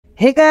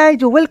Hey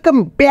guys, welcome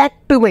back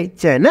to my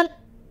channel.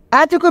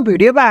 आजको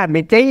भिडियोमा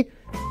हामी चाहिँ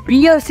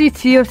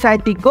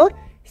Bsc.CSIT को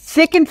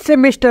सेकेन्ड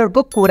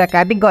सेमेस्टरको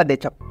कुराकानी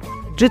गर्नेछौँ,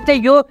 जुन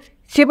चाहिँ यो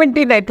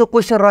 79 को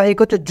क्वेसन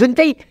रहेको छ, जुन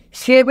चाहिँ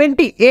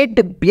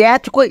 78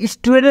 ब्याचको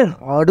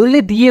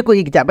स्टुडेन्टहरूले दिएको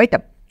इक्जाम है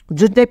त,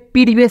 जुन चाहिँ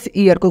प्रिभियस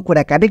इयरको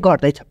कुराकानी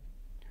गर्दैछौँ।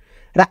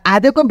 र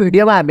आजको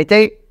भिडियोमा हामी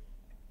चाहिँ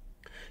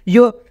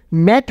यो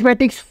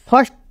म्याथमेटिक्स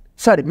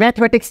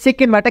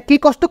सेकेन्डबाट के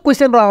कस्तो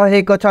क्वेसन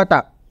रहेको छ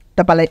त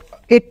तपाईलाई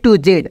A to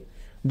Z,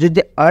 जुन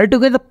चाहिँ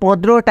अलटुगेदर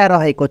 15 वटा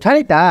रहेको छ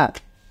नि त।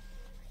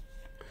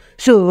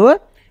 सो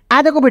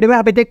आजको भिडियोमा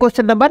हामी चाहिँ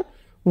क्वेसन नम्बर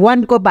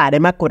 1 को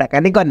बारेमा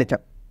कुराकानी गर्नेछौँ।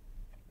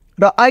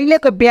 र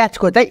अहिलेको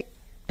ब्याचको चाहिँ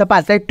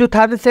तपाईहरु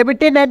चाहिँ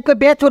 2079 को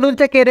ब्याच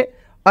हुनुहुन्छ के रे,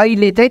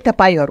 अहिले चाहिँ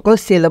तपाईहरुको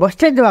सिलेबस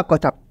चेन्ज भएको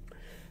छ।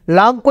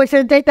 लङ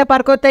क्वेसन चाहिँ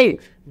तपाईहरुको चाहिँ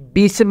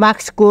 20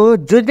 मार्क्सको,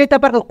 जुन चाहिँ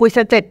तपाईहरुको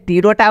क्वेसन चाहिँ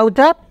 3 वटा आउँछ,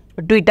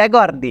 दुईटा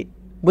गर्ने,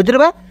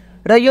 बुझ्नुभयो।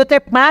 र यो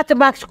चाहिँ 5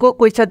 मार्क्सको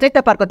क्वेसन चाहिँ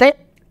तपाईहरुको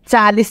चाहिँ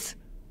 40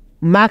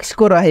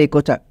 मार्क्सको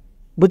रहेको छ,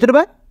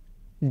 बुझ्नुभयो।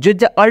 जुन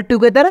चाहिँ अल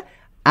टुगेदर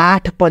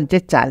 8 पंचे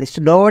 40,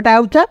 9 वटा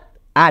आउँछ,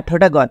 8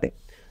 वटा गर्ने,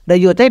 र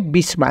यो चाहिँ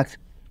 20 मार्क्स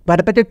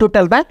भनेपछि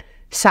टोटलमा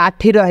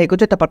 60 रहेको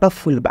छ तपाईहरुको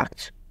फुल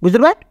मार्क्स,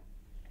 बुझ्नुभयो।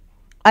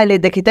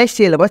 अहिलेदेखि चाहिँ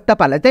सिलेबस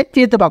तपाईहरुलाई चाहिँ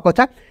चेन्ज भएको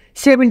छ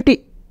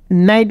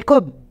 79 को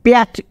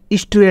ब्याच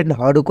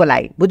स्टुडेन्टहरुको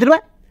लागि, बुझ्नुभयो।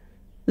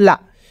 ल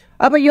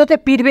अब यो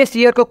चाहिँ प्रिभियस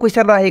इयरको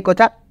क्वेसन रहेको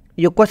छ।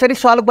 यो कसरी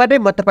सल्भ गर्ने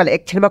म तपाईलाई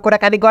एकछिनमा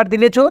कुराकानी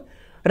गर्दिनेछु,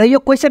 र यो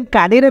क्वेसन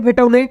कहाँनिर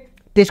भेटाउने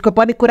त्यसको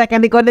पनि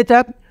कुराकानी गर्नेछ,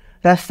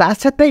 र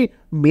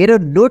साथसाथै मेरो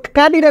नोट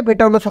कहाँनिर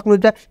भेटाउन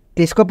सक्नुहुन्छ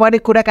त्यसको पनि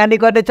कुराकानी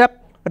गर्नेछ।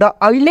 र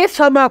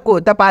अहिलेसम्मको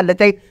तपाईहरुले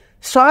चाहिँ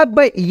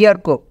सबै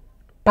इयरको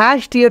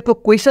पास्ट इयरको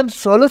क्वेसन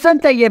सोलुसन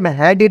चाहिएमा,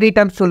 ह्यान्ड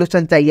रिटन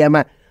सोलुसन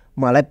चाहिएमा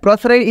मलाई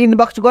प्रश्न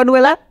इनबक्स गर्नु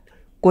होला।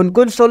 कुन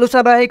कुन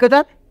सोलुसन रहेको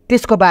छ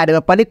त्यसको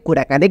बारेमा पनि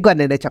कुराकानी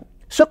गर्ने रहेछ।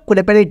 सो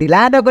कुनै पनि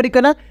ढिला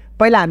नगरिकन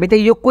पहिला हामी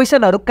चाहिँ यो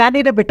क्वेसनहरु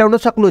कहाँनिर भेटाउन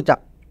सक्नुहुन्छ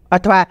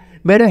अथवा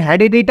मेरो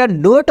ह्यान्ड रिटन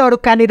नोटहरु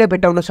कहाँनिर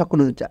भेटाउन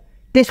सक्नुहुन्छ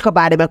त्यसको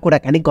बारेमा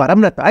कुराकानी गरौँ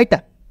न त है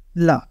त।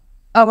 ल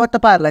अब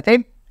तपाईहरुलाई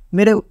चाहिँ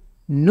मेरो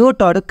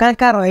नोटहरु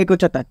कहाँ रहेको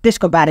छ त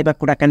त्यसको बारेमा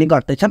कुराकानी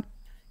गर्दैछौँ।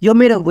 यो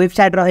मेरो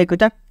वेबसाइट रहेको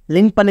छ,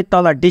 लिंक पनि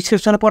तल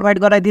डिस्क्रिप्सनमा प्रोभाइड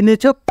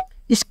गराइदिनेछु,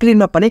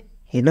 स्क्रिनमा पनि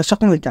हेर्न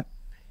सक्नुहुन्छ।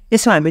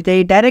 यसमा हामी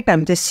चाहिँ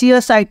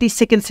CSIT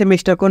सेकेन्ड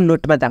सेमेस्टरको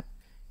नोटमा जाउँ।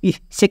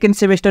 सेकेन्ड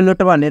सेमेस्टर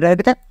नोट भनेर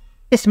रहेको छ,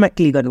 यसमा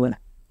क्लिक गर्नु होला।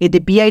 यदि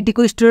BIT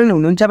को स्टुडेन्ट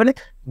हुनुहुन्छ भने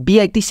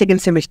BIT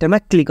सेकेन्ड सेमेस्टरमा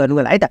क्लिक गर्नु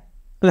होला है त।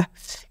 ल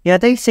यहाँ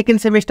चाहिँ सेकेन्ड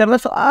सेमेस्टरमा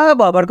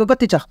सबभरको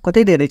कति छ,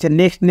 कतै धेरै छ,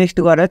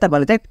 नेक्स्ट गरेर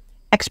तपाईहरुले चाहिँ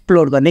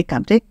एक्सप्लोर गर्ने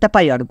काम चाहिँ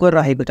तपाईहरुको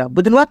रहेको छ,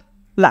 बुझ्नुभयो।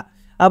 ल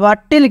अब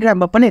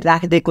टेलिग्राममा पनि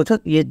राखिदिएको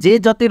छु, यो जे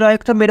जति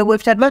रहेको छ मेरो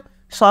वेबसाइटमा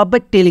सबै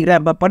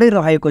टेलिग्राममा पनि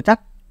रहेको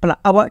छ। ल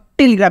अब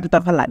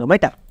टेलिग्रामतर्फ लागौँ है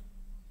त।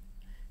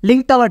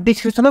 लिंक तल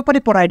डिस्क्रिप्सनमा पनि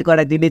प्रोभाइड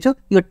गराइदिनेछु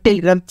यो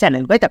टेलिग्राम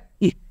च्यानलको है त।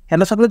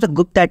 हेर्न सक्नुहुन्छ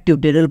गुप्ता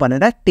ट्युटोरियल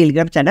भनेर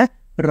टेलिग्राम च्यानल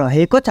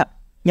रहेको छ।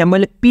 यहाँ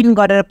मैले पिन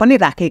गरेर पनि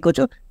राखेको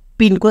छु,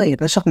 पिनको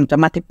हेर्न सक्नुहुन्छ,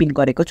 माथि पिन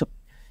गरेको छु।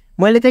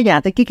 मैले चाहिँ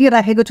यहाँ चाहिँ के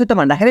राखेको छु त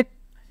भन्दाखेरि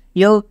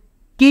यो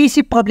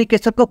केसी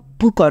पब्लिकेसनको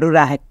बुकहरु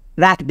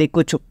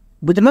राखिदिएको छु,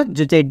 बुझ्नुभयो।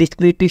 जुन चाहिँ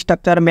डिस्क्रिट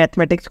स्ट्रक्चर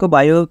म्याथमेटिक्सको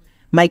भयो,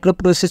 माइक्रो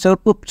प्रोसेसर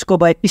उप्सको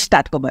भयो,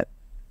 स्टार्टको भयो।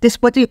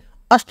 त्यसपछि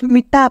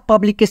अस्मिता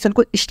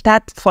पब्लिकेसनको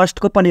स्टार्ट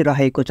फर्स्टको पनि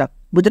रहेको छ,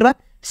 बुझ्नुभयो।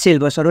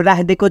 सिलेबसहरु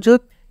राखिदिएको छु।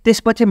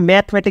 त्यसपछि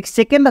म्याथमेटिक्स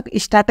सेकेन्ड र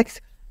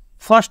स्ट्याटिक्स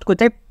फर्स्टको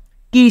चाहिँ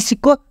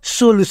केसीको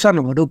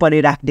सोलुसनहरु पनि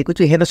राखिदिएको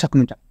छु, हेर्न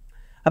सक्नुहुन्छ।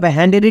 अब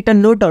ह्यान्ड रिटन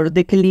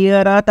नोटहरुदेखि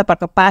लिएर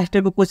तपाईहरुको पास्ट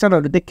इयरको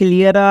क्वेसनहरुदेखि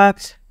लिएर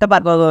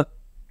तपाईहरुको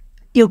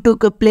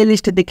युट्युबको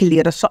प्लेलिस्टदेखि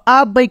लिएर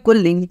सबैको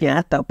लिंक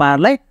यहाँ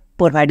तपाईहरुलाई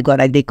प्रोभाइड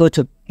गराइदिएको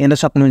छु, हेर्न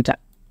सक्नुहुन्छ।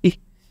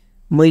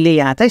 मैले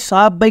यहाँ चाहिँ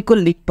सबैको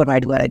लिंक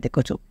प्रोभाइड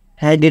गराइदिएको छु।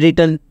 ह्यान्ड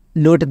रिटन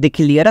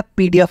नोटदेखि लिएर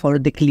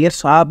पीडीएफहरुदेखि लिएर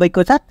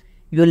सबैको छ।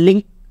 यो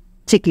लिंक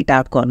चेक इट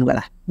आउट गर्नु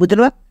होला,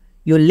 बुझ्नुभयो।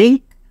 यो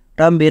लिंक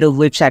र मेरो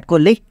वेबसाइटको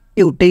लिंक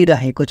एउटै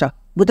रहेको छ,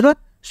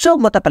 बुझ्नुभयो। सो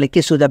म तपाईलाई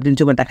के सुझाव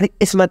दिन्छु भन्दाखेरि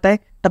यसमा चाहिँ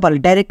तपाईले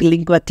डाइरेक्ट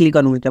लिंकमा क्लिक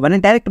गर्नुहुन्छ भने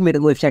डाइरेक्ट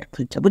मेरो वेबसाइट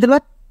खुल्छ, बुझ्नुभयो।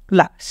 ल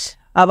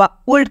अब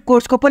ओल्ड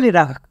कोर्सको पनि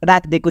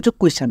राखिदिएको छु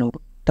क्वेसनहरु,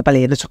 तपाईले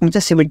हेर्न सक्नुहुन्छ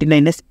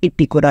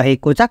 79-80 को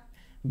रहेको छ।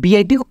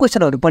 BIT को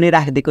क्वेसनहरु पनि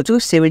राखिदिएको छु,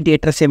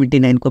 78 र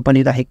 79 को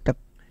पनि रहेको छ।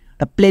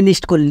 र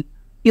प्लेलिस्टको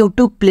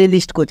युट्युब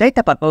प्लेलिस्टको चाहिँ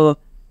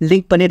तपाईहरुको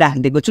लिंक पनि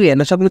राखिदिएको छु,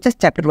 हेर्न सक्नुहुन्छ।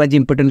 च्याप्टर वाइज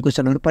इम्पोर्टेन्ट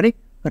क्वेसनहरु पनि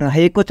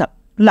रहेको छ।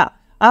 ल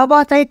अब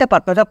चाहिँ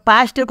तपाईहरुको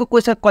पास्ट इयरको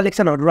क्वेसन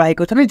कलेक्सनहरु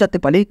रहेको छ नि, जति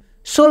पनि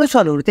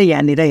सोलुसनहरु चाहिँ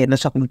यहाँनिर हेर्न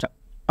सक्नुहुन्छ।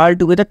 अल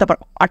टुगेदर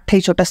तपाईहरु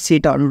 28 वटा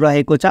सेटहरु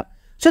रहेको छ।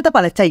 सो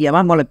तपाईलाई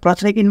चाहिएमा मलाई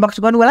प्रश्न इनबक्स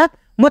गर्नु होला,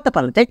 म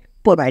तपाईलाई चाहिँ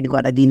प्रोभाइड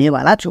गराइदिने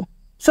वाला छु।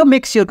 सो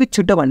मेक स्योर कि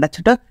छिटो भन्दा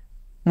छिटो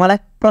मलाई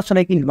प्रश्न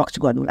इनबक्स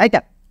गर्नु होला है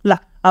त। ल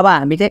अब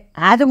हामी चाहिँ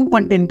आजको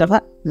कन्टेन्टतर्फ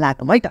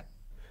लागौँ है त।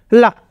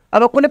 ल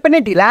अब कुनै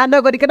पनि ढिला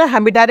नगरिकन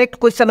हामी डाइरेक्ट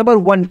क्वेसन नम्बर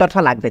 1 तर्फ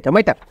लाग्दैछौँ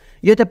है त।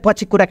 यो चाहिँ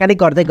पछि कुराकानी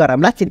गर्दै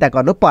गरौँला, चिन्ता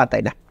गर्नु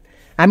पर्दैन।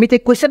 हामी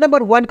चाहिँ क्वेसन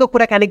नम्बर 1 को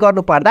कुराकानी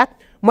गर्नु पर्दा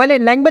मैले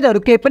ल्याङ्ग्वेजहरु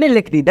केही पनि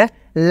लेख्दिनँ,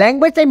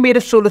 ल्याङ्ग्वेज चाहिँ मेरो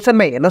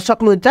सोलुसनमा हेर्न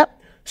सक्नुहुन्छ।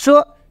 सो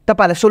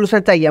तपाईलाई सोलुसन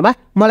चाहिएमा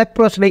मलाई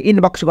प्रश्न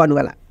इनबक्स गर्नु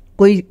होला।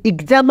 कोही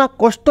इक्जाममा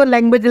कस्तो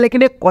ल्याङ्ग्वेज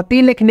लेख्ने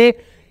कति लेख्ने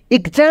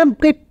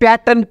इक्जामकै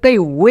प्याटर्नकै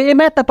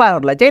वेमा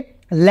तपाईँहरूलाई चाहिँ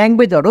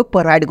ल्याङ्ग्वेजहरू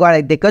प्रोभाइड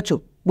गराइदिएको छु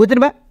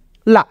बुझ्नुभयो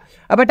ल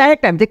अब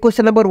डाइरेक्ट हामी चाहिँ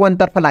क्वेसन नम्बर 1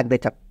 तर्फ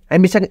लाग्दैछ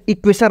हामीसँग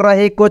इक्वेसन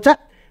रहेको छ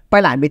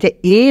पहिला हामी चाहिँ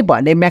ए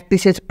भन्ने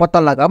म्याट्रिसेस पत्ता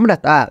लगाऊँ न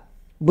त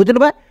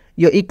बुझ्नुभयो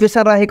यो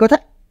इक्वेसन रहेको छ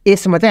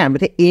यसमा चाहिँ हामी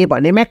चाहिँ ए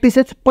भन्ने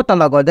म्याट्रिसेस पत्ता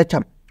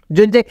लगाउँदैछौँ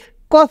जुन चाहिँ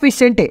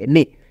कोएफिसिएन्ट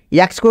हेर्ने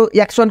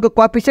x1 को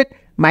कोएफिसिएन्ट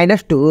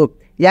 -2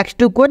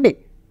 x2 को नि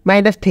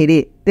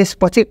 -3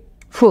 त्यसपछि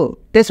 4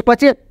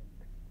 त्यसपछि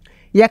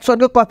x1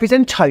 को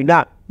कोएफिसिएन्ट छैन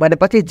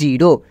भनेपछि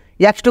 0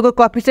 x2 को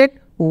कोएफिसिएन्ट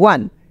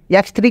 1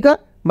 x3 को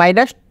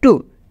 -2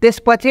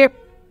 त्यसपछि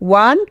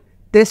 1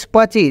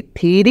 त्यसपछि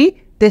 3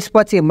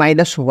 त्यसपछि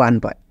 -1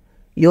 भयो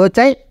यो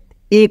चाहिँ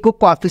ए को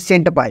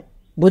कोएफिसिएन्ट भयो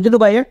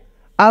बुझ्नुभयो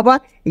अब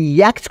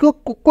x को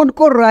कुन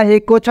को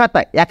रहेको छ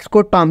त x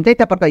को टर्म चाहिँ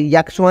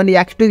तपाईको x1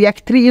 x2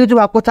 x3 युज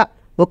भएको छ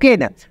हो कि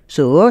हैन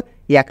सो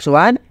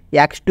x1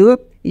 x2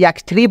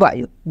 x3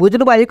 भयो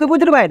बुझ्नुभयो कि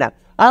बुझ्नु भएन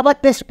अब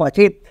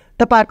त्यसपछि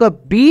तपाईहरुको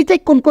b चाहिँ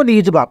कुन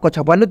युज भएको छ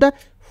भन्नु त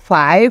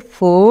 5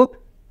 4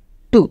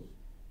 2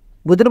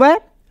 बुझ्नुभयो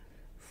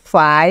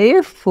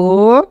 5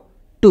 4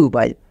 2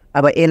 भयो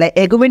अब यसलाई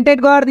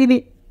एगुमेन्टेड गरिदिने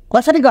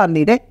कसरी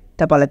गर्ने रे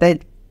तपाईलाई त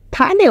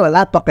थाहा नै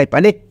होला पक्कै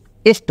पनि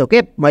यस्तो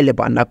के मैले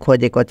भन्न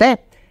खोजेको चाहिँ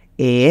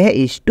ए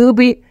इज टु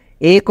बी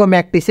ए को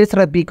म्याट्रिसेस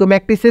र बी को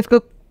म्याट्रिसेसको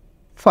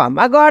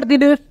फर्ममा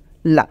गरिदिनुहोस्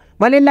ल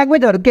मैले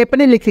ल्याङ्ग्वेजहरू केही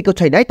पनि लेखेको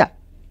छैन है त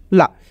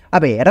ल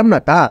अब हेरौँ न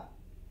त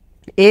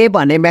ए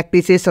भन्ने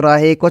म्याट्रिसेस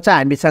रहेको छ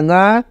हामीसँग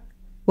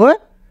हो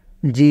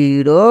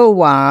 0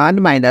 1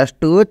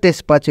 -2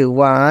 त्यसपछि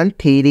 1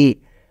 3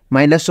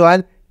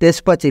 -1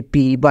 त्यसपछि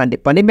बी भन्ने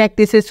पनि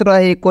म्याट्रिसेस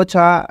रहेको छ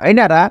हैन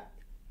र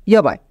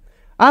यो भयो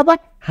अब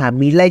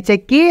हामीलाई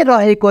चाहिँ के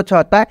रहेको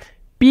छ त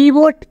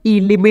पिभोट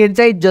इलिमेन्ट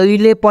चाहिँ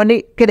जहिले पनि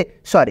के अरे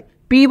सरी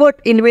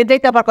पिभोट इलिमेन्ट चाहिँ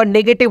तपाईको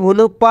नेगेटिभ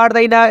हुनु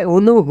पर्दैन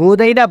हुनु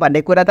हुँदैन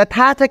भन्ने कुरा त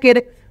थाहा छ के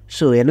अरे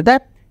सो हेर्नु त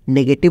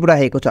नेगेटिभ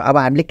रहेको छ अब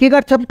हामीले के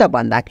गर्छौँ त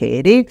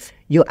भन्दाखेरि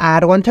यो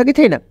R1 छ कि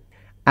छैन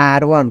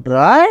R1 र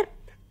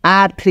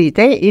R3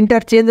 चाहिँ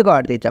इन्टरचेन्ज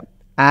गरिदिन्छौँ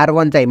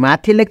R1 चाहिँ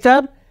माथि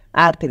लेख्छौँ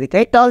R3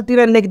 चाहिँ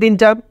तलतिर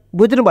लेखिदिन्छौँ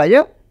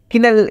बुझ्नुभयो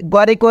किन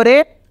गरेको रे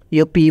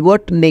यो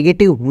पिभोट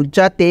नेगेटिभ हुन्छ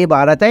त्यही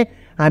भएर चाहिँ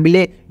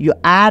हामीले यो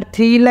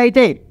R3 लाई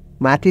चाहिँ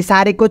माथि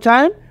सारेको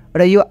छौँ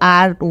र यो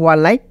R1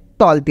 लाई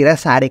तलतिर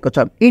सारेको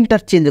छौँ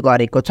इन्टरचेन्ज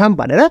गरेको छौँ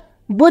भनेर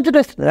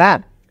बुझ्नुहोस्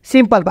न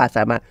सिम्पल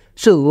भाषामा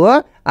सो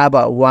अब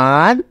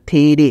 1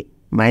 3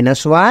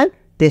 -1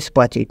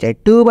 त्यसपछि चाहिँ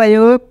 2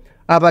 भयो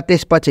अब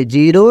त्यसपछि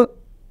 0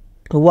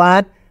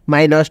 1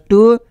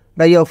 -2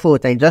 र यो 4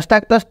 चाहिँ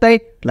जस्ताको तस्तै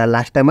ल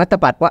लास्टमा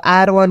तपाईहरुको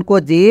R1 को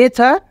जे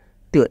छ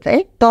त्यो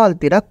चाहिँ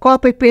तलतिर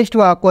कपी पेस्ट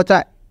भएको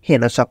छ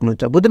हेर्न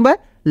सक्नुहुन्छ बुझ्नुभयो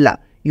ल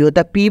यो त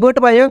पिभोट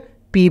भयो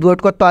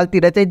पिभोटको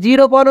तलतिर चाहिँ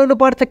 0 बनाउनु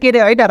पर्छ के रे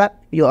हैन र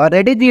यो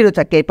अलरेडी 0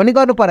 छ केही पनि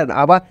गर्नु परेन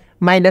अब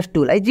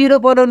 -2 लाई 0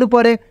 बनाउनु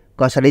पर्यो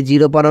कसरी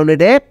 0 बनाउने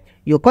रे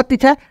यो कति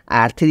छ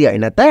R3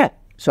 हैन त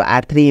सो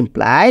R3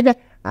 इम्प्लाइड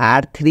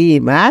R3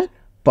 मा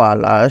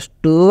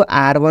 +2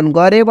 R1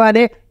 गरे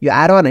भने यो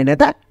R1 हैन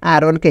त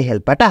R1 को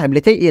हेल्पबाट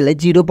हामीले चाहिँ यसलाई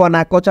 0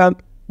 बनाएको छ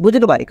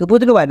बुझ्नु भएको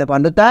बुझ्नु भएन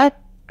भन्नु त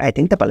आई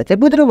थिंक तपाईले चाहिँ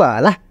बुझ्नु भयो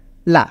होला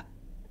ल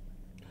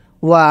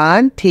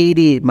 1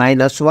 3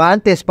 -1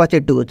 त्यसपछि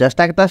 2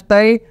 जस्ताको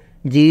तस्तै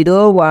 0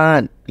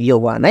 1 यो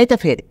 1 है त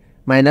फेरि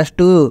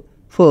 -2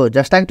 4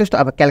 जस्ताको तस्तै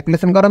अब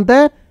क्याल्कुलेसन गरौँ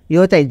त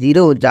यो चाहिँ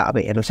 0 हुन्छ अब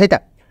हेर्नुस् है त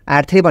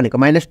R3 भनेको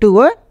 -2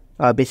 हो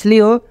अभियसली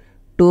हो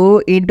 2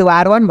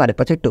 * R1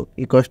 भनेपछि 2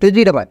 =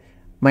 0 भयो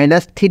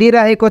 -3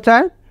 रहेको छ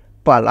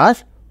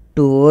प्लस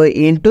 2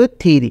 *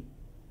 3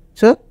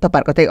 सो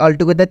तपाईहरुको चाहिँ अल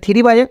टुगेदर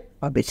 3 भयो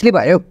अभियसली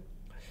भयो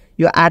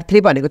यो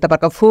R3 भनेको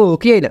तपाईहरुको 4 हो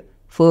कि हैन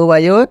 4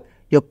 भयो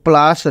यो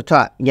प्लस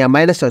छ यहाँ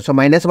माइनस छ सो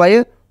माइनस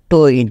भयो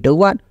 2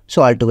 * 1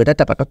 सो अल टुगेदर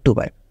तपाईहरुको 2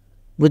 भयो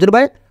बुझ्नु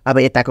भयो अब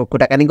यताको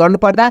कुराकानी गर्नु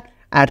पर्दा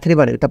R3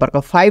 भनेको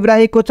तपाईहरुको 5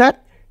 रहेको छ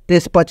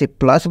त्यसपछि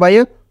प्लस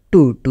भयो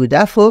 2 2 *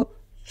 4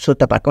 सो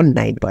तपाईहरुको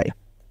 9 भयो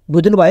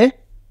बुझ्नु भयो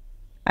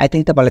आई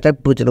थिंक तपाईले चाहिँ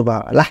बुझ्नु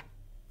भयो होला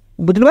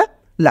बुझ्नु भयो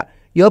ल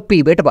यो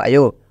पिभोट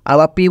भयो अब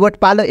पिभोट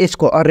पालो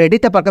यसको अलरेडी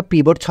तपाईहरुको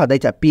पिभोट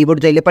छदैछ पिभोट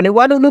जहिले पनि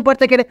 1 हुनु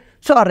पर्छ के रे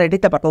सो अलरेडी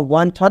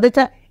तपाईहरुको 1 छदैछ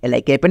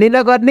यसलाई केही पनि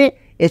नगर्ने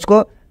यसको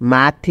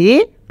माथि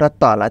र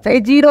तल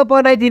चाहिँ 0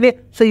 बनाइदिने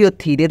सो यो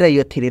 3 र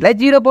यो 3 लाई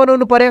 0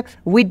 बनाउनु पर्यो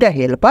विथ द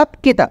हेल्प अफ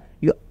के त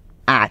यो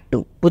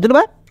R2 बुझ्नु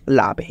भयो ल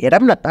अब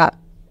हेरौँ न त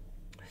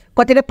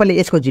कति नै पहिले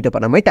यसको 0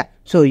 बनाऊँ है त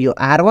सो यो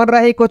R1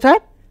 रहेको छ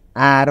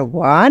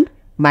R1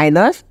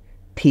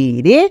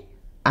 -3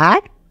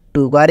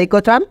 R2 गरेको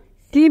छ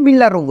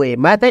सिमिलर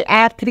वेमा चाहिँ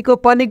R3 को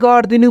पनि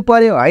गरिदिनु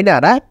पर्यो हैन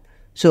र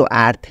सो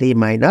R3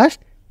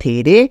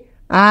 -3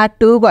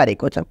 R2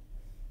 गरेको छ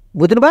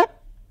बुझ्नु भयो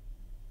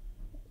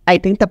आई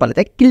थिंक तपाईले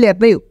चाहिँ क्लियर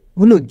नै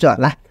हुनुहुन्छ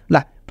होला ल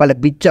पहिला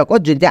बिचको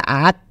जुन चाहिँ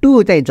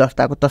R2 चाहिँ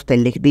जस्ताको तस्तै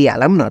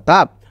लेखिदिहालौँ न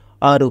त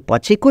अरु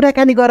पछि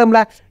कुराकानी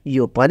गरौँला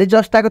यो पनि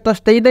जस्ताको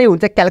तस्तै नै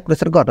हुन्छ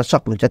क्याल्कुलेसन गर्न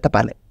सक्नुहुन्छ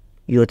तपाईले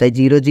यो चाहिँ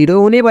 0 0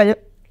 हुने भयो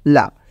ल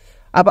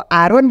अब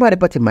R1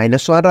 भरेपछि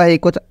 -1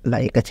 रहेको छ ल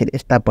एकैछिन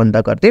यस्ता बन्द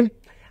गर्दिम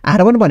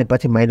R1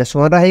 भनेपछि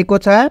 -1 रहेको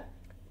छ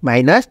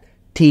माइनस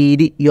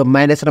 3 यो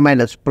माइनस र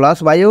माइनस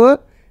प्लस भयो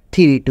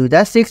 3 2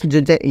 जा 6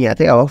 जुन चाहिँ यहाँ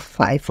चाहिँ अब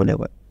 5 हुने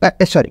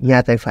भयो सरी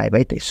यहाँ चाहिँ 5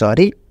 है त्यही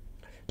सरी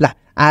ल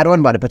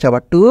R1 भनेपछि अब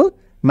 2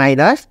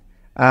 माइनस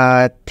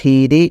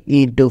 3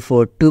 इन्टु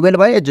 4 12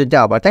 भयो जुन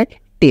चाहिँ अब चाहिँ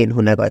 10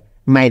 हुन गयो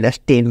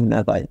 -10 हुन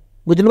गयो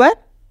बुझ्नुभयो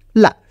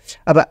ल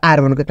अब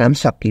R1 को काम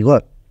सकियो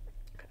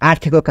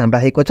R3 को काम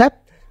रहेको छ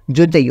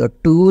जुन चाहिँ यो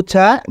 2 छ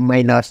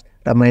माइनस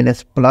र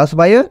माइनस प्लस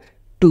भयो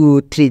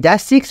 2 3 जा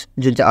 6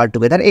 जुन चाहिँ अल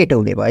टुगेदर 8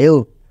 हुने भयो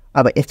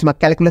अब यसमा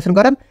क्याल्कुलेसन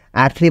गरौँ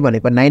R3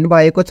 भनेको 9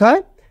 भएको छ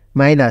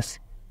minus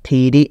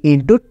 3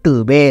 into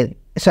 12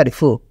 sorry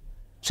 4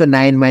 so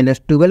 9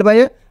 minus 12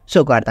 भयो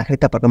सो गर्दाखेरि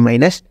तपाईँको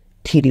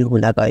 -3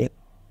 हुन गयो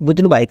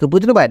बुझ्नु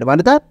भएन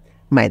भने त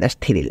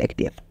 -3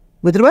 लेखिदियो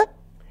बुझ्नुभयो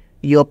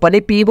यो पनि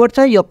पिभट छ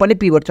यो पनि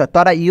पिभट छ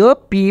तर यो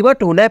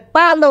पिभट हुन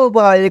पालो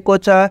भएको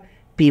छ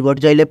पिभट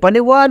जहिले पनि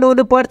 1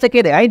 हुनुपर्छ के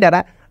अरे हैन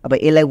र अब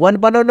यसलाई 1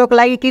 बनाउनको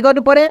लागि के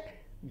गर्नु पर्यो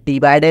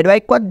डिभाइडेड बाइ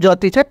कति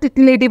जति छ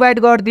त्यतिले डिभाइड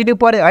गरिदिनु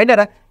पर्यो हैन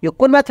र यो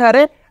कुनमा छ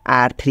अरे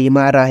R3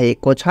 मा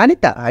रहेको छ नि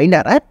त हैन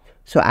र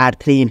सो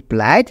R3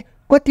 इम्प्लाइज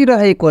कति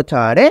रहेको छ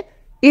अरे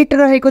 8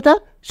 रहेको छ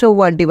so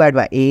 1 divide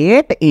by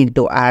 8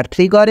 into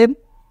R3 गर्यौं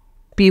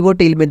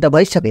पिभट इलिमेन्ट त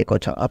भइसकेको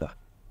छ अब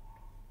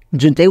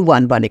जुन चाहिँ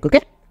 1 बनेको के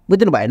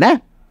बुझ्नु भएन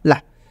ल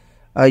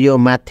यो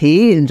माथि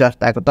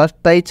जस्ताको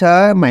तस्तै छ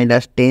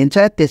 -10 छ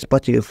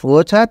त्यसपछि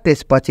 4 छ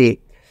त्यसपछि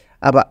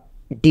अब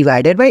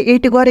डिभाइडेड बाइ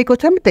 8 गरेको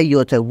छ नि त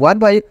यो चाहिँ 1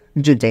 भयो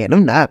जुन चाहिँ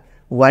हेरौँ न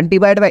 1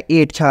 डिभाइड बाइ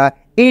 8 छ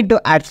इन्टु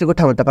R3 को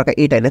ठाउँमा तपाईँको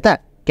 8 हैन त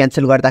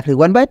क्यान्सल गर्दाखेरि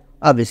 1 भयो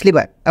अभियसली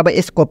भयो अब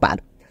यसको पार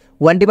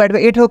 1 डिभाइड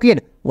बाइ 8 हो कि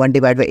 1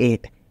 डिभाइड बाइ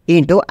 8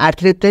 इन्टु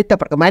R3 चाहिँ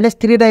तपाईँको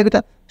 -3 रहेको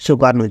छ सो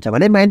गर्नुहुन्छ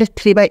भने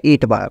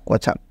 -3/8 भएको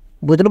छ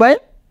बुझ्नुभयो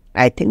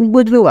आई थिङ्क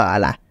बुझ्नु भयो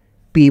होला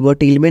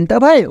पिभट इलिमेन्ट त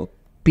भयो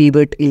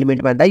पिभट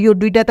इलिमेन्ट भन्दा यो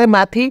दुईटा त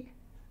माथि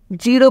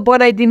 0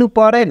 बनाइदिनु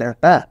परेन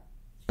त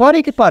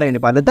परे कि परेन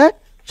भन्नु त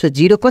सो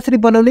 0 कसरी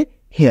बनाउने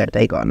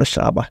हेर्दै गर्नुहोस्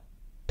अब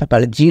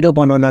तपाईँले 0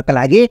 बनाउनका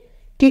लागि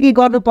के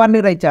गर्नुपर्ने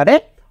रहेछ अरे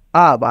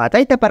अब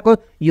चाहिँ तपाईँको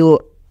यो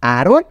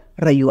R1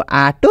 र यो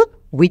R2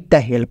 with the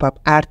help of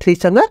R3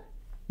 सँग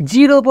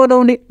 0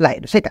 बनाउने ल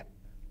हेर्नुहोस् है त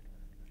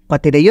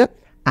कति र यो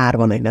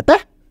R1 हैन त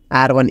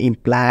R1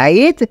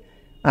 इम्प्लाइज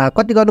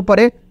कति गर्नु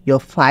पर्यो यो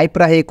 5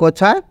 रहेको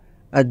छ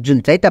जुन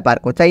चाहिँ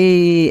तपाईँहरूको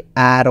चाहिँ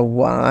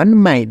R1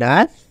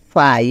 -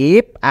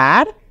 5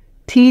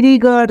 R3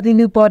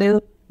 गरिदिनु पर्यो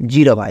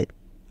 0 भयो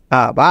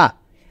अब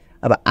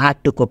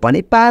R2 को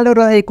पनि पालो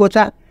रहेको छ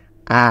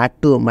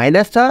R2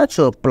 माइनस छ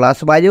सो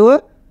प्लस भयो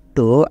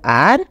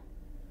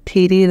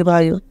 2R3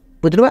 भयो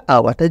बुझ्नुभयो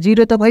अब त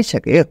 0 त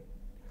भइसक्यो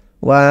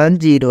 1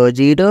 0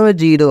 0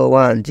 0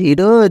 1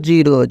 0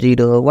 0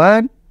 0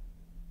 1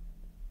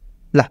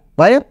 ल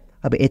भयो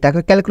अब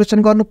यताको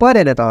क्याल्कुलेसन गर्नु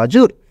परेन त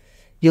हजुर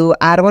यो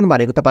R1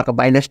 भनेको तपाईँको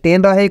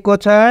 -10 रहेको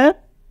छ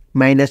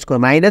माइनसको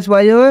माइनस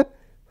भयो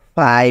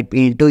 5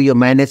 इन्टु यो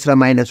माइनस र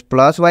माइनस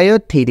प्लस भयो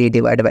 3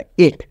 डिभाइड बाइ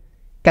 8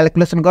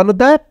 क्याल्कुलेसन गर्नु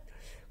त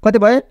कति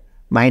भयो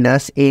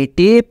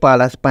 -80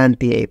 प्लस 5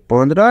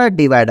 15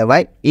 डिभाइड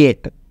बाइ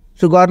 8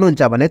 सो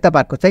गर्नुहुन्छ भने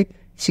तपाईँको चाहिँ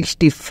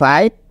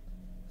 65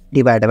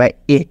 डिभाइड बाइ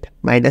 8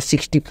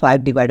 -65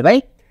 डिभाइड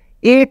बाइ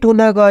 8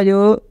 हुन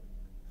गयो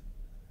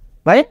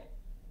है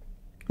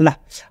ल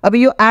अब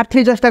यो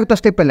R3 जस्ताको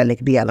तस्तै पहिला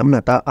लेखिदिइहालौँ न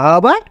त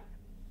अब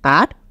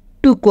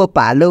R2 को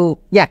पालो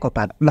यहाँको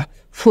पालो ल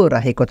 4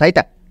 रहेको छ है त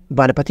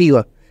भनेपछि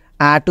यो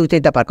R2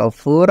 चाहिँ तपाईँको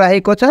 4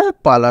 रहेको छ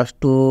प्लस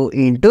 2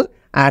 इन्टु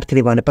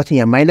R3 भनेपछि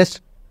यहाँ माइनस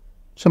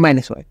सो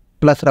माइनस भयो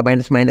प्लस र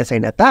माइनस माइनस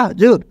हैन त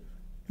हजुर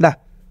ल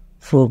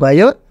 4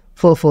 भयो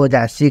 4 4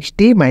 जा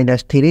 60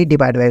 -3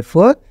 डिभाइड बाइ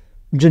 4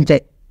 जुन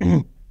चाहिँ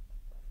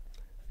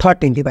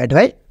 13 डिभाइड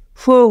बाइ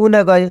 4 हुन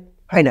गयो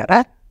हैन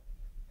र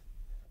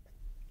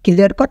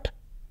क्लियर कट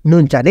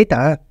नुन्छ नि त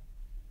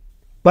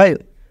भयो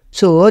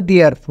सो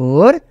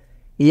देयरफोर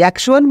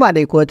x1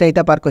 भनेको चाहिँ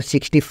तपाईँको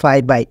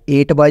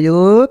 65/8 भयो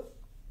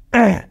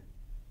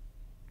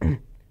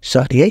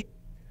सरी है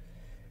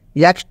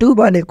x2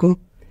 भनेको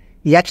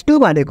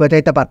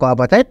चाहिँ तपाईँको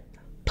अब चाहिँ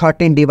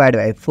 13 डिभाइड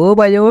बाइ 4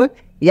 भयो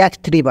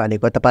x3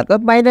 भनेको तपाईँको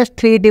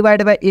 -3 डिभाइड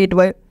बाइ 8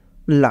 भयो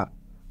ल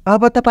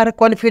अब तपाईँहरू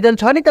कन्फ्युजन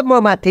छ नि त म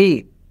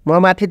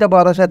माथि त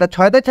भरोसा त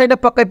छँदै छैन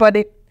पक्कै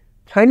पनि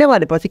छैन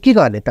भनेपछि के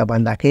गर्ने त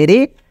भन्दाखेरि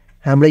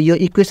हाम्रो यो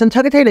इक्वेसन छ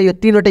कि छैन यो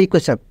तीनवटा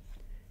इक्वेसन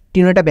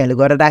तीनवटा भ्यालु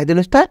गरेर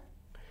राखिदिनुहोस् त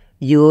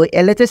यो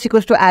LHS =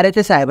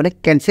 RHS आयो भने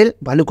क्यान्सल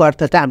भन्नुको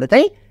अर्थ चाहिँ हाम्रो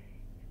चाहिँ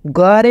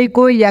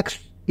गरेको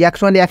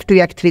x1 x2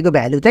 x3 को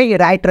भ्यालु चाहिँ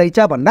राइट रहेछ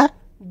भन्दा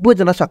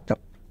बुझ्न सक्छौँ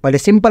मैले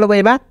सिम्पल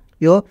वेमा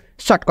यो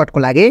सर्टकटको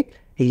लागि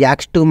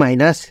x2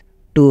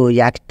 - 2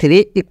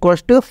 x3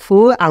 =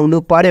 4 आउनु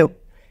पर्यो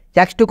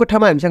x2 को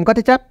ठाउँमा हामीसँग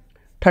कति छ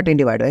 13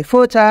 डिभाइड बाइ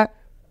 4 छ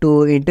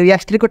 2 इन्टु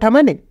x3 को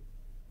ठाउँमा नि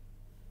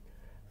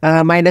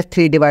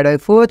 -3 डिभाइड बाइ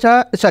 4 छ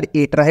सरी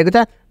 8 रहेको छ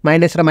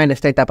माइनस र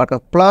माइनस चाहिँ तपाईँको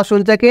प्लस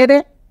हुन्छ के अरे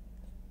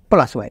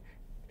प्लस भयो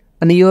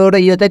अनि यो र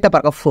यो चाहिँ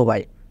तपाईँको 4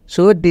 भयो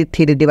so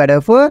 3 divide by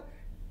 4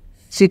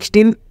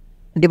 16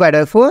 divide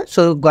by 4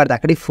 so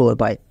गर्दाखेरि 4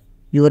 भयो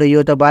यो र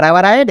यो त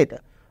बराबर आयो नि त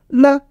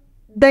ल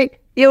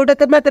एउटा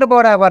त मात्र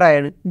बराबर आयो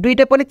भने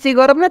दुईटा पनि चेक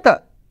गरौँ न त।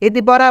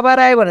 यदि बराबर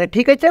आयो भने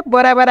ठिकै छ,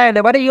 बराबर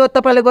आएन भने यो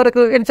तपाईँले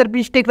गरेको एन्सर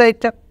मिस्टेक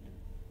रहेछ।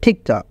 ठिक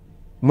छ,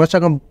 म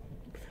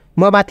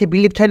माथि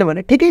बिलिभ छैन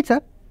भने ठिकै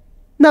छ,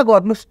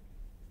 नगर्नुहोस्।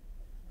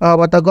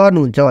 अब त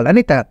गर्नुहुन्छ होला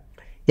नि त।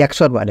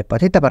 एक्स वान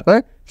भनेपछि तपाईँहरूको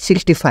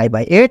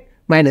 65/8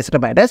 माइनस र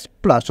माइनस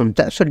प्लस हुन्छ।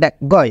 सो द्याट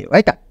गयो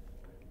है त।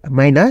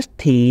 माइनस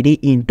 3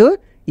 इन्टु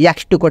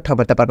x2 को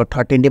ठाउँमा तपाईँहरूको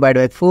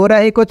 13/4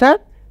 रहेको छ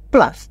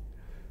प्लस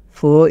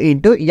 4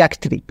 इन्टु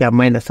x3 त्यहाँ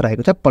माइनस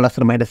रहेको छ, प्लस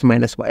र माइनस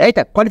माइनस भयो है त।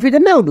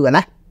 कन्फ्युजन नहुनु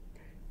होला।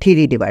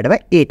 3/8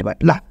 भयो।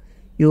 ल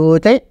यो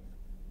चाहिँ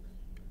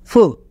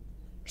 4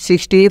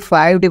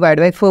 65/4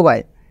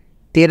 भयो।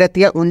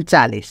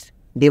 13×39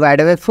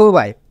 / 4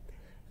 भयो।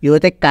 यो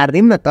चाहिँ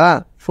काट्दिउँ न त।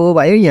 4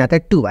 भयो, यहाँ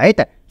चाहिँ 2 भयो है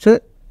त।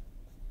 सो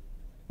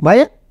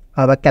भयो।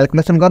 अब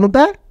क्यालकुलेसन गर्नु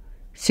त।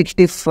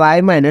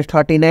 65 -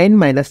 39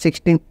 -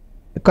 16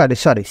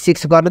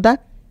 6 गर्नु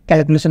त।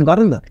 क्यालकुलेसन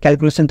गर्नु न।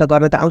 क्यालकुलेसन त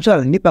गर्न त आउँछ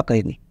होला नि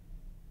पक्कै नि।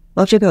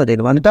 आउँछ कि हुँदैन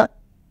भन्नु त।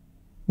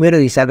 मेरो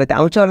हिसाबले त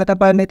आउँछ होला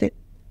तपाईँहरूले चाहिँ।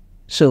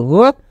 सो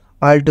हो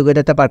अल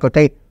टुगेदर तपाईँहरूको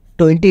चाहिँ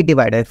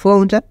 20/4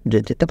 हुन्छ,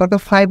 जुन चाहिँ तपाईँहरूको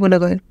 5 हुन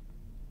गयो।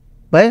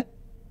 भयो।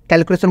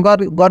 क्यालकुलेसन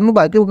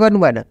गर्नुभयो कि गर्नु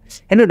भएन?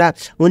 हेर्नु न,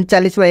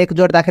 39मा 1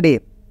 जोड्दाखेरि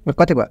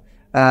कति भयो?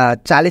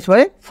 40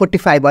 भयो,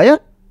 45 भयो।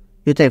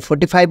 यो चाहिँ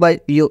 45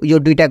 भयो। यो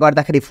दुईवटा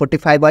गर्दाखेरि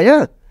 45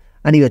 भयो।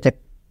 अनि यो चाहिँ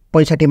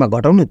 65मा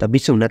घटाउनु त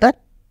 20 हुन त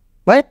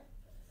भयो।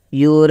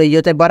 यो र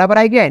यो चाहिँ बराबर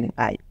आयो कि आएन?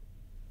 आयो।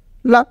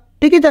 ल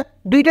ठिकै छ,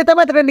 दुईवटा त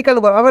मात्र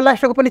निकाल्नु भयो। अब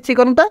लास्टको पनि चेक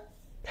गर्नु त।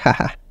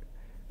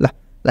 ल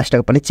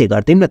लास्टको पनि चेक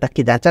गरिदिउँ न त,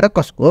 के जान्छ र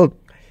कसको हो।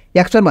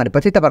 x1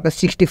 भनेपछि तपाईँहरूको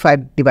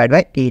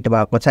 65/8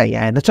 भएको छ,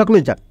 यहाँ हेर्न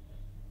सक्नुहुन्छ।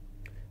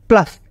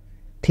 प्लस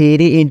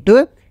 3 इन्टु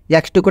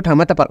x2 को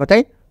ठाउँमा तपाईँहरूको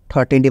चाहिँ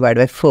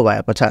 13/4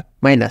 भएको छ,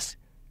 माइनस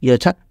यो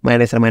छ,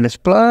 माइनस र माइनस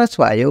प्लस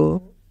भयो।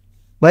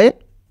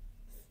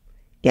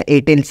 यहाँ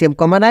 8 एलसिएम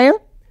कमन आयो।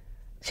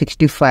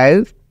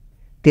 65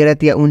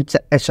 13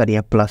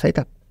 यहाँ प्लस है त,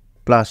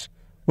 प्लस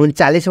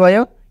 39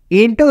 भयो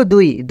इन्टु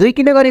 2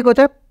 किन गरेको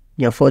छ?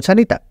 यहाँ 4 छ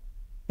नि त।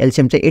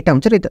 एलसिएम चाहिँ 8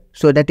 आउँछ नि त।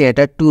 सो द्याट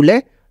यहाँ 2 ले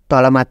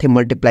तल माथि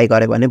मल्टिप्लाई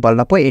गऱ्यो भने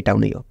बल्ल पो 8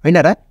 आउने हो, होइन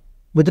र?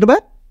 बुझ्नुभयो?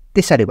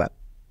 त्यसरी भयो।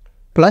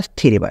 प्लस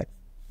 3 भयो।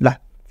 ल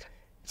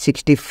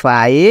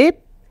 65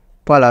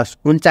 प्लस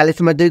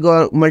 39मा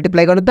 2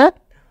 मल्टिप्लाई गर्नु त।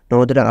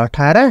 9 ×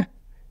 18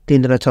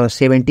 3 × 6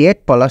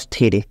 78 प्लस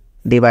 3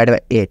 /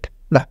 8।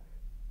 ल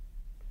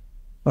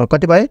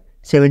कति भयो?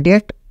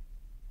 78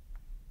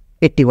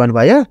 81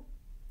 भयो।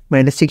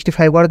 माइनस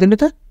 65 गरिदिनु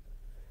त।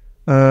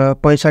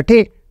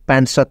 65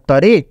 5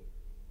 70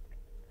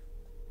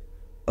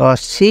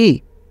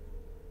 80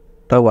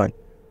 र 1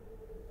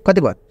 कति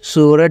भयो?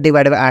 16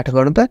 / 8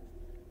 गर्नु त।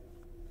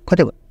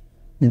 कति भयो?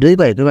 2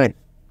 भयो कि भएन?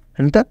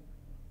 हेर्नु त।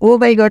 ओ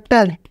माइ गड त,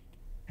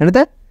 हेर्नु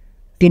त,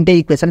 तिनटै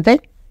इक्वेसन चाहिँ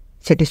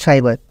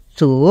सेटिस्फाई भयो।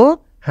 सो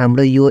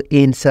हाम्रो यो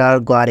एन्सर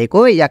गरेको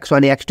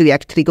x1 x2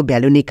 x3 को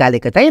भ्यालु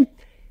निकालेको चाहिँ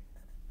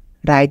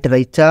राइट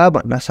रहेछ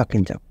भन्न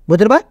सकिन्छ।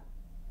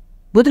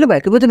 बुझ्नुभयो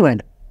कि बुझ्नु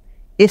भएन?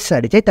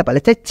 यसरी चाहिँ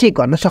तपाईँले चाहिँ चेक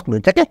गर्न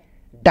सक्नुहुन्छ क्या।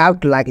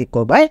 डाउट लागेको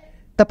भए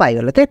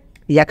तपाईँहरूले चाहिँ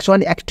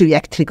x1 x2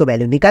 x3 को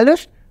भ्यालु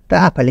निकाल्नुहोस् र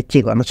आफैले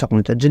चेक गर्न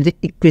सक्नुहुन्छ, जुन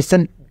चाहिँ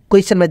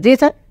क्वेसनमा जे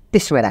छ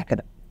त्यसमा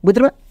राखेर।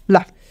 बुझ्नुभयो? ल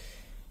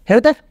हेर्नु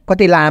त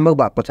कति लामो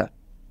भएको छ।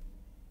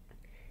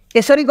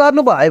 यसरी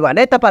गर्नुभयो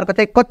भने तपाईँहरूको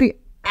चाहिँ कति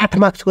 8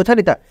 मार्क्सको छ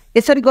नि त।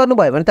 यसरी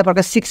गर्नुभयो भने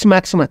तपाईँहरूको 6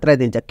 मार्क्स मात्रै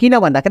दिन्छ। किन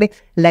भन्दाखेरि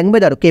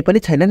ल्याङ्ग्वेजहरू केही पनि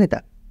छैन नि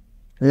त।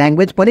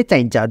 ल्याङ्ग्वेज पनि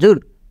चाहिन्छ हजुर।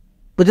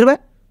 बुझ्नुभयो?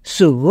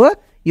 सो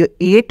यो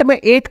 8मा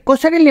 8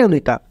 कसरी ल्याउने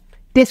त?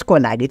 त्यसको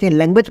लागि चाहिँ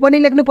ल्याङ्ग्वेज पनि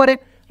लेख्नु पऱ्यो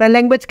र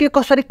ल्याङ्ग्वेज के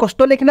कसरी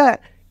कस्तो लेख्न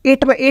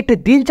 8मा 8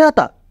 दिन्छ त।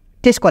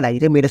 त्यसको लागि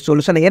चाहिँ मेरो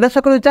सोलुसन हेर्न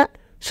सक्नुहुन्छ।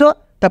 सो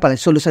तपाईँलाई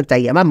सोलुसन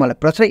चाहिएमा मलाई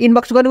प्रश्न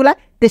इनबक्स गर्नु होला।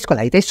 त्यसको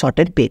लागि चाहिँ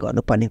सर्टेन पे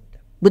गर्नुपर्ने हुन्छ।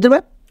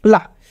 बुझ्नुभयो? ल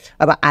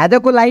अब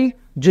आजको लागि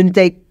जुन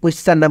चाहिँ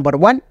क्वेसन नम्बर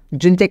 1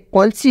 जुन चाहिँ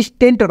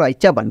कन्सिस्टेन्ट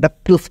रहेछ भनेर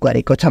प्रुफ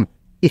गरेको छौँ,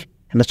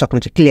 हेर्न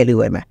सक्नुहुन्छ क्लियरली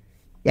वेमा।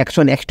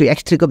 x1 x2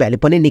 x3 को भ्यालु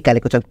पनि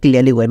निकालेको छ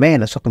क्लियरली वेमा,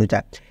 हेर्न सक्नुहुन्छ।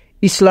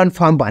 इस्लन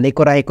फर्म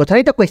भनेको रहेको छ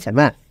नि त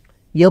क्वेसनमा।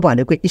 यो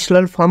भनेको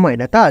इस्लन फर्म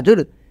होइन त हजुर।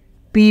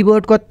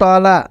 पिभोटको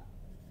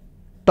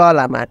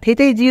तलमाथि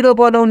चाहिँ 0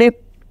 बनाउने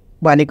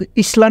भनेको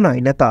इस्लन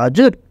होइन त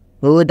हजुर।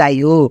 हो दाइ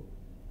हो।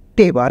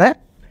 त्यही भएर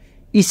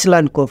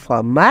इस्लनको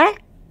फर्ममा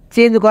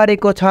चेन्ज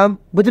गरेको छौँ।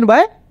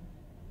 बुझ्नुभयो?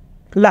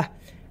 ल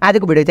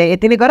आजको भिडियो चाहिँ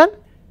यति नै गरौँ।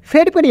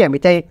 फेरि पनि हामी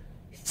चाहिँ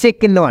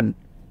सेकेन्ड 1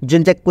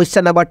 जुन चाहिँ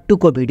क्वेसन नम्बर 2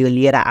 को भिडियो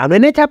लिएर आउने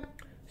नै छ।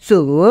 सो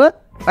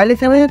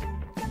अहिलेसम्म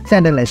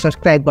च्यानललाई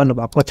सब्सक्राइब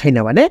गर्नुभएको छैन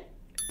भने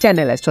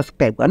च्यानललाई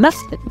सब्सक्राइब गर्न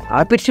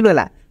नबिर्सनु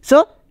होला। So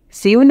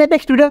C you in the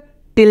next video.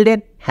 Till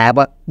then have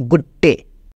a good day.